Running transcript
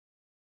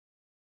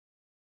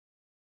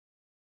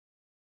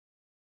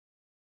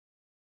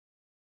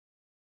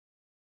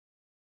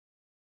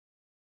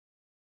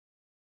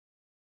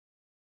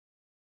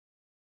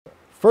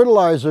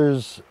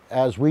Fertilizers,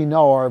 as we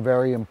know, are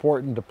very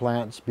important to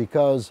plants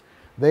because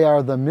they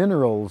are the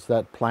minerals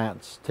that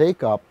plants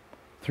take up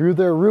through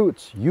their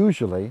roots,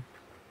 usually,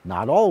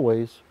 not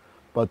always,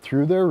 but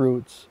through their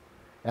roots,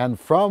 and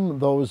from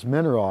those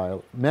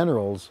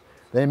minerals,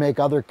 they make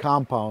other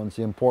compounds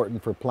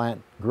important for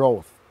plant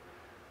growth.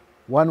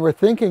 When we're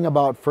thinking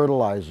about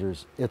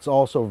fertilizers, it's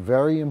also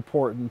very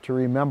important to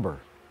remember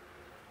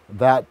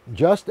that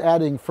just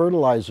adding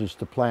fertilizers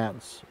to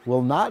plants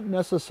will not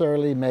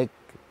necessarily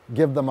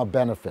give them a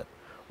benefit,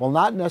 will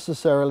not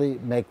necessarily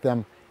make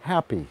them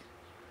happy.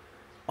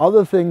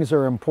 Other things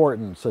are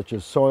important, such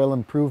as soil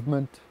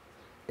improvement,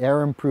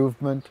 air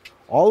improvement,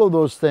 all of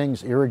those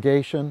things,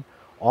 irrigation,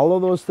 all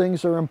of those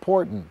things are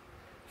important.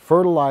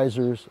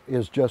 Fertilizers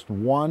is just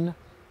one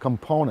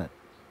component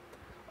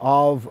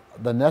of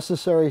the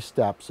necessary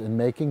steps in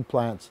making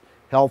plants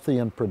healthy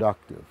and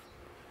productive.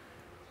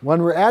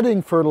 When we're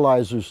adding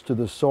fertilizers to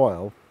the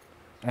soil,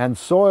 and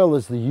soil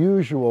is the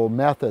usual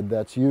method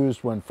that's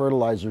used when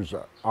fertilizers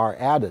are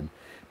added,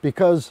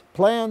 because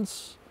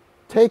plants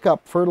take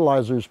up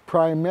fertilizers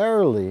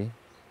primarily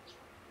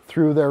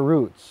through their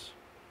roots.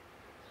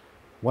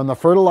 When the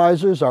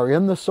fertilizers are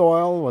in the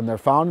soil, when they're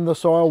found in the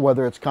soil,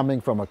 whether it's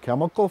coming from a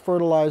chemical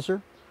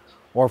fertilizer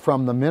or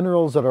from the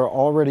minerals that are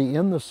already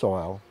in the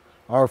soil,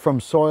 or from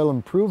soil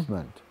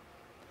improvement,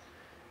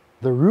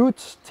 the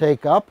roots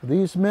take up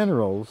these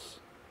minerals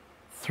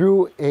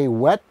through a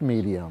wet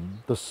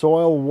medium, the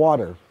soil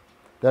water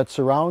that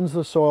surrounds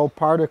the soil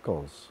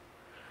particles.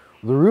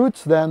 The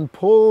roots then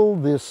pull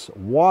this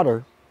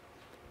water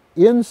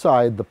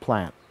inside the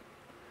plant.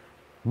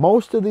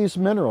 Most of these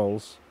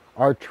minerals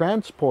are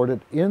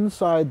transported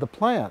inside the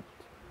plant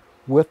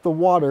with the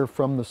water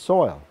from the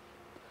soil.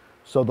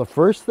 So the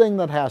first thing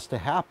that has to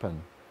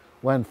happen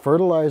when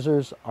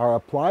fertilizers are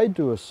applied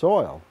to a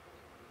soil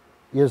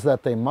is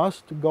that they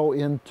must go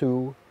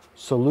into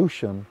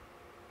solution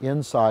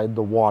inside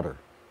the water.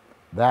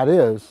 That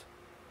is,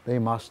 they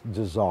must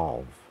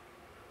dissolve.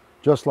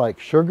 Just like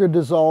sugar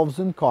dissolves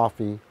in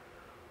coffee,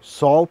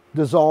 salt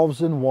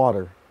dissolves in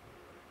water,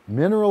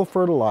 mineral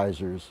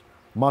fertilizers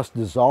must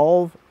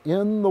dissolve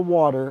in the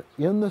water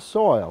in the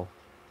soil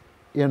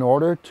in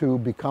order to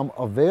become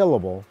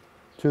available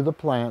to the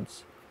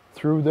plants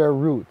through their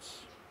roots.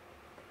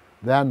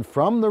 Then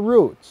from the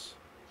roots,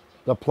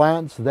 the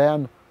plants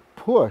then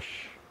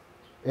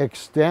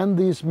extend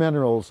these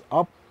minerals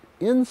up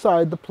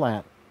inside the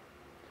plant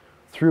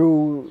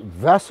through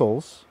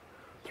vessels,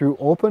 through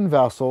open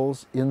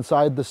vessels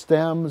inside the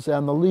stems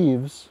and the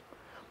leaves,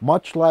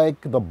 much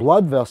like the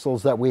blood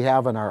vessels that we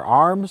have in our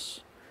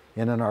arms,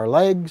 and in our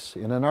legs,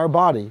 and in our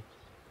body.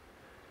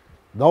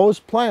 Those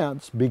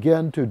plants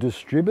begin to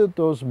distribute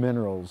those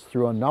minerals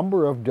through a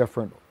number of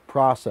different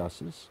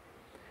processes,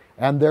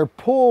 and they're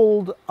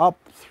pulled up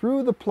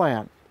through the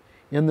plant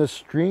in the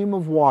stream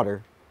of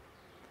water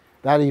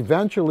that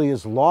eventually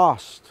is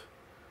lost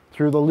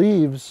through the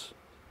leaves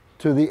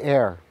to the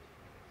air.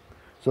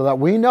 So that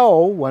we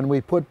know when we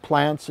put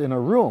plants in a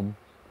room,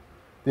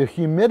 the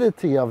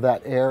humidity of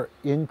that air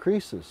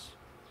increases.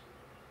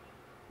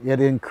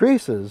 It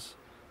increases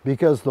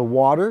because the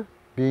water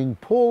being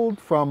pulled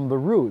from the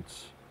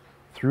roots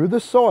through the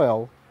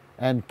soil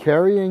and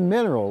carrying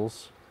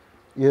minerals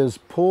is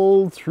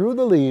pulled through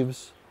the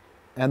leaves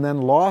and then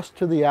lost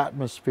to the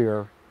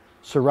atmosphere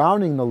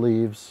surrounding the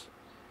leaves,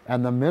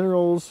 and the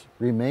minerals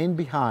remain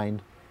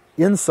behind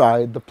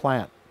inside the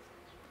plant.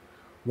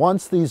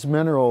 Once these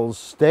minerals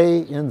stay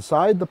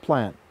inside the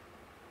plant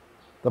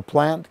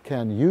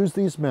can use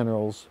these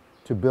minerals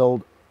to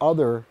build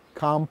other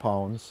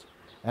compounds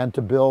and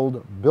to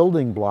build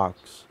building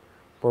blocks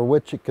for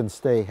which it can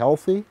stay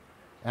healthy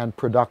and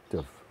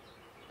productive.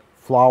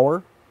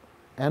 Flower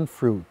and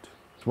fruit.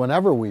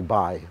 Whenever we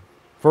buy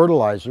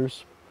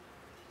fertilizers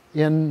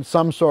in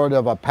some sort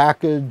of a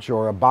package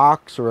or a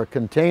box or a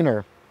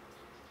container,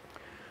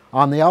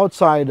 on the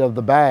outside of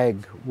the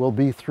bag will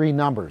be 3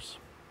 numbers.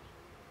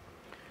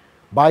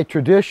 By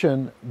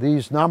tradition,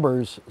 these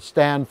numbers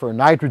stand for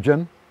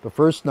nitrogen. The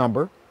first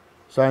number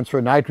stands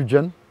for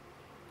nitrogen.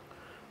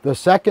 The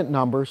second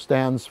number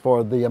stands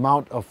for the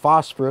amount of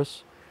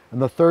phosphorus,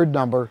 and the third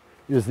number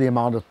is the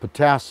amount of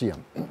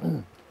potassium.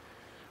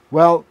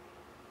 Well,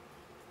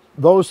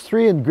 those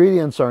 3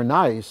 ingredients are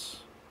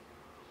nice,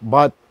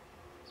 but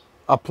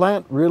a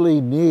plant really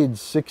needs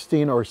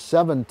 16 or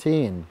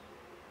 17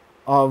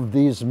 of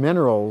these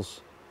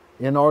minerals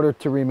in order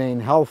to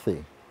remain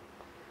healthy.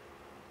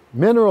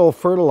 Mineral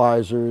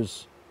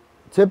fertilizers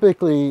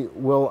typically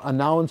will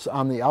announce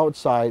on the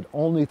outside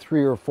only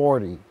 3 or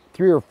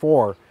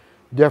 4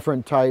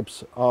 different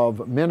types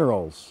of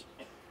minerals.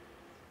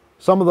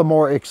 Some of the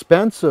more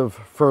expensive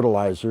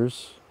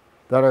fertilizers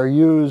that are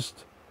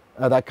used,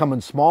 that come in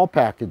small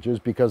packages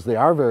because they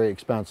are very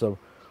expensive,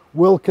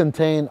 will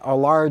contain a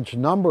large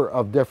number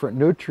of different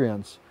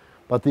nutrients,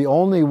 but the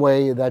only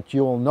way that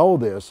you'll know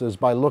this is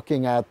by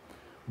looking at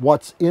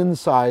what's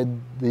inside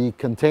the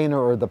container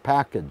or the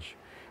package,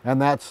 and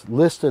that's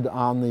listed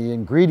on the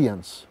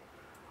ingredients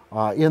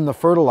in the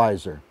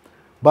fertilizer.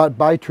 But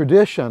by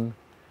tradition,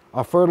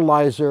 a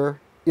fertilizer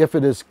if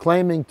it is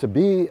claiming to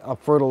be a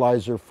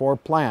fertilizer for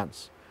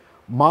plants,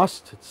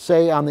 must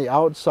say on the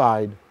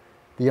outside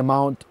the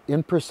amount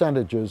in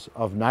percentages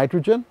of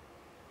nitrogen,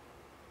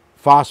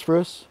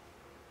 phosphorus,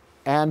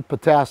 and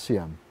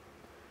potassium.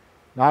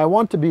 Now I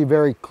want to be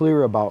very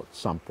clear about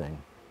something.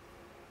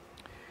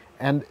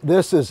 And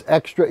this is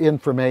extra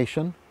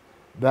information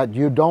that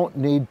you don't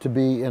need to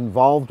be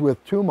involved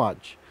with too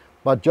much,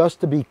 but just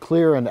to be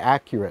clear and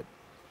accurate.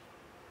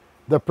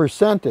 The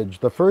percentage,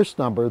 the first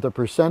number, the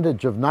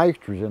percentage of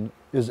nitrogen,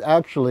 is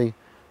actually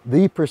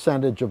the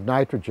percentage of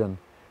nitrogen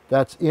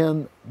that's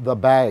in the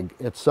bag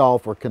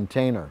itself or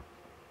container.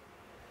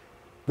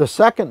 The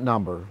second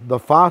number, the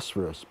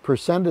phosphorus,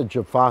 percentage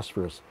of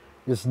phosphorus,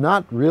 is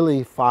not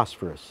really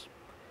phosphorus.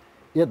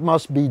 It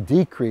must be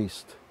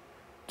decreased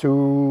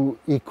to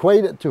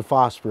equate it to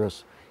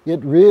phosphorus.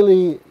 It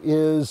really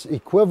is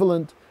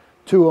equivalent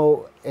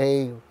to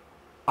a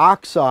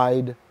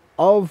oxide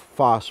of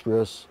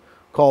phosphorus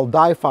called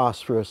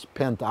diphosphorus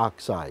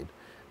pentoxide,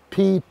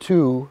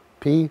 P2,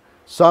 P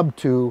sub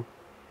 2,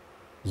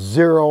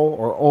 0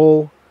 or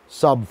O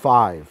sub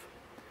 5.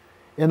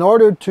 In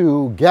order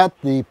to get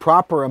the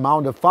proper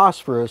amount of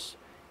phosphorus,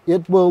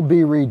 it will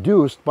be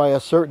reduced by a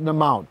certain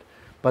amount.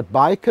 But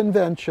by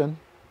convention,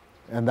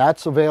 and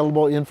that's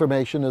available,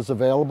 information is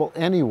available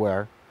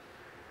anywhere,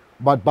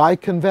 but by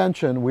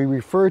convention we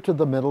refer to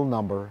the middle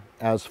number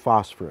as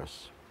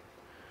phosphorus.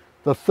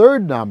 The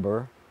third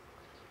number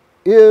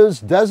is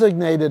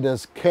designated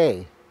as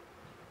K,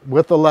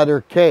 with the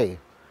letter K.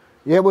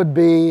 It would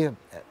be,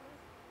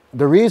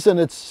 the reason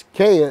it's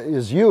K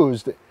is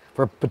used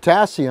for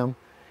potassium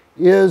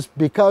is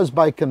because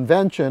by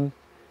convention,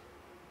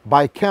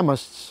 by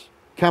chemists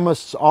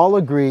all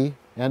agree,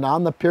 and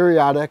on the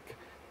periodic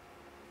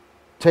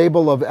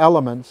table of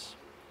elements,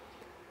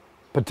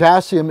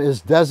 potassium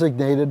is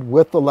designated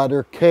with the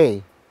letter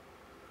K.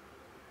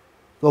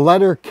 The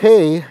letter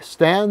K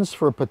stands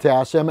for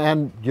potassium,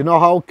 and you know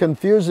how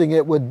confusing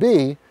it would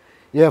be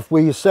if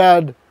we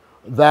said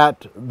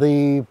that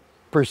the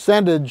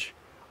percentage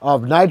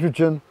of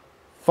nitrogen,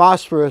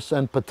 phosphorus,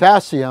 and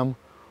potassium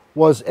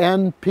was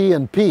N, P,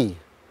 and P.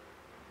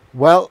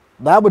 Well,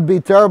 that would be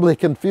terribly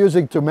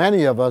confusing to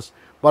many of us,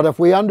 but if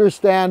we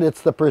understand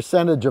it's the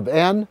percentage of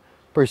N,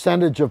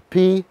 percentage of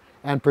P,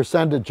 and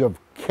percentage of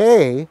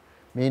K,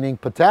 meaning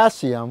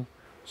potassium,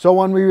 so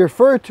when we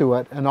refer to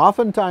it, and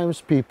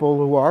oftentimes people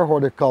who are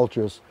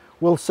horticulturists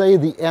will say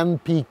the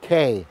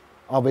NPK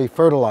of a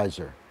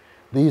fertilizer.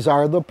 These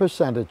are the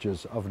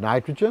percentages of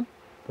nitrogen,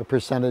 the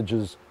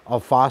percentages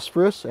of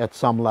phosphorus at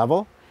some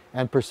level,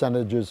 and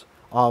percentages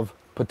of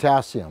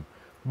potassium.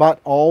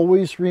 But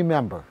always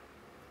remember,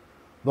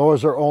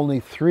 those are only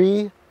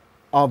 3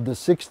 of the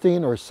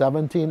 16 or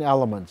 17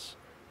 elements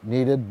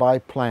needed by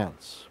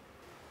plants.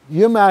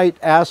 You might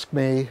ask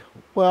me,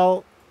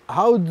 well,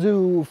 how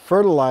do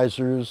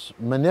fertilizers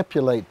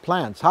manipulate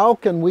plants? How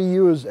can we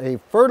use a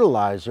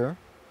fertilizer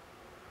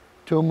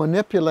to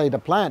manipulate a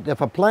plant? If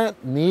a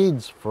plant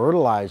needs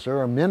fertilizer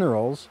or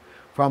minerals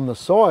from the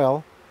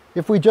soil,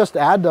 if we just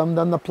add them,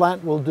 then the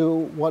plant will do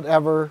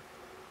whatever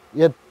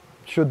it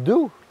should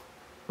do.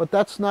 But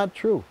that's not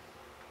true.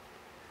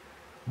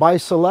 By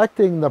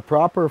selecting the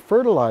proper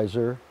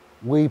fertilizer,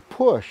 we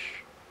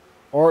push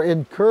or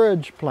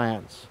encourage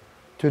plants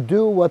to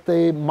do what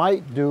they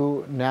might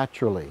do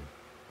naturally.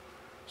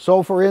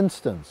 So for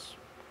instance,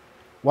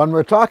 when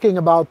we're talking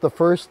about the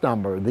first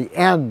number, the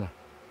N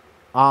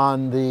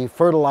on the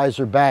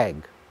fertilizer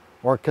bag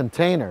or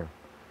container,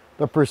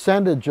 the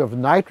percentage of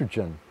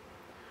nitrogen,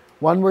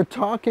 when we're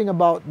talking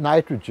about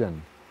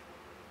nitrogen,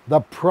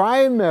 the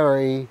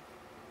primary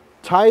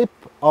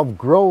type of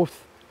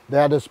growth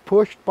that is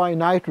pushed by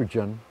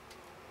nitrogen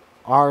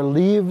are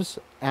leaves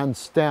and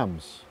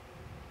stems.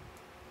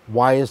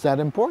 Why is that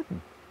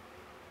important?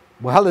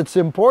 Well, it's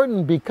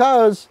important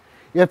because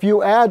if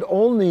you add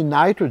only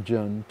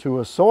nitrogen to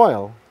a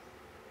soil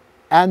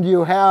and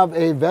you have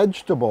a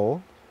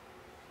vegetable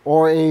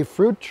or a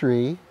fruit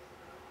tree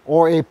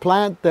or a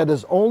plant that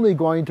is only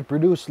going to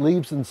produce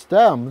leaves and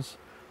stems,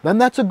 then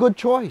that's a good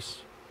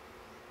choice.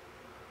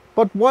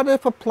 But what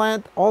if a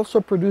plant also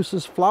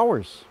produces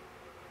flowers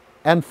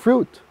and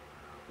fruit?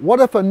 What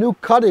if a new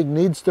cutting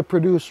needs to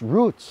produce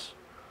roots?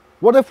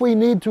 What if we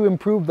need to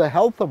improve the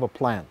health of a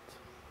plant?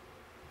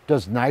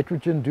 Does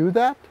nitrogen do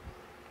that?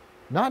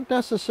 Not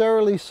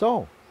necessarily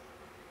so.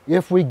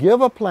 If we give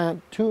a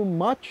plant too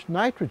much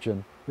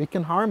nitrogen, we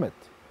can harm it.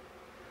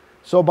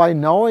 So by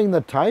knowing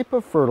the type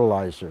of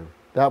fertilizer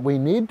that we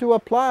need to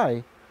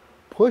apply,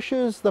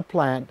 pushes the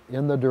plant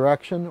in the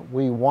direction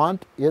we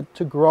want it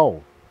to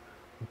grow.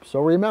 So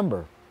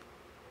remember,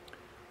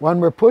 when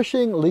we're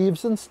pushing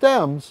leaves and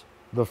stems,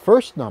 the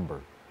first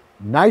number,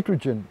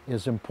 nitrogen,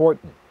 is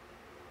important.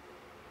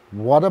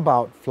 What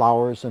about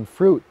flowers and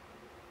fruit?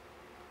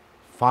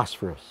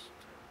 Phosphorus.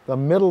 The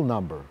middle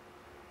number,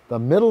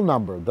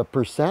 the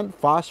percent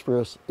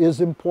phosphorus, is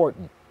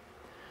important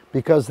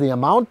because the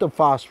amount of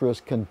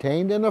phosphorus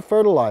contained in a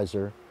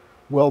fertilizer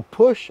will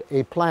push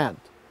a plant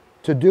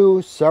to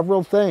do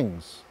several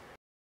things.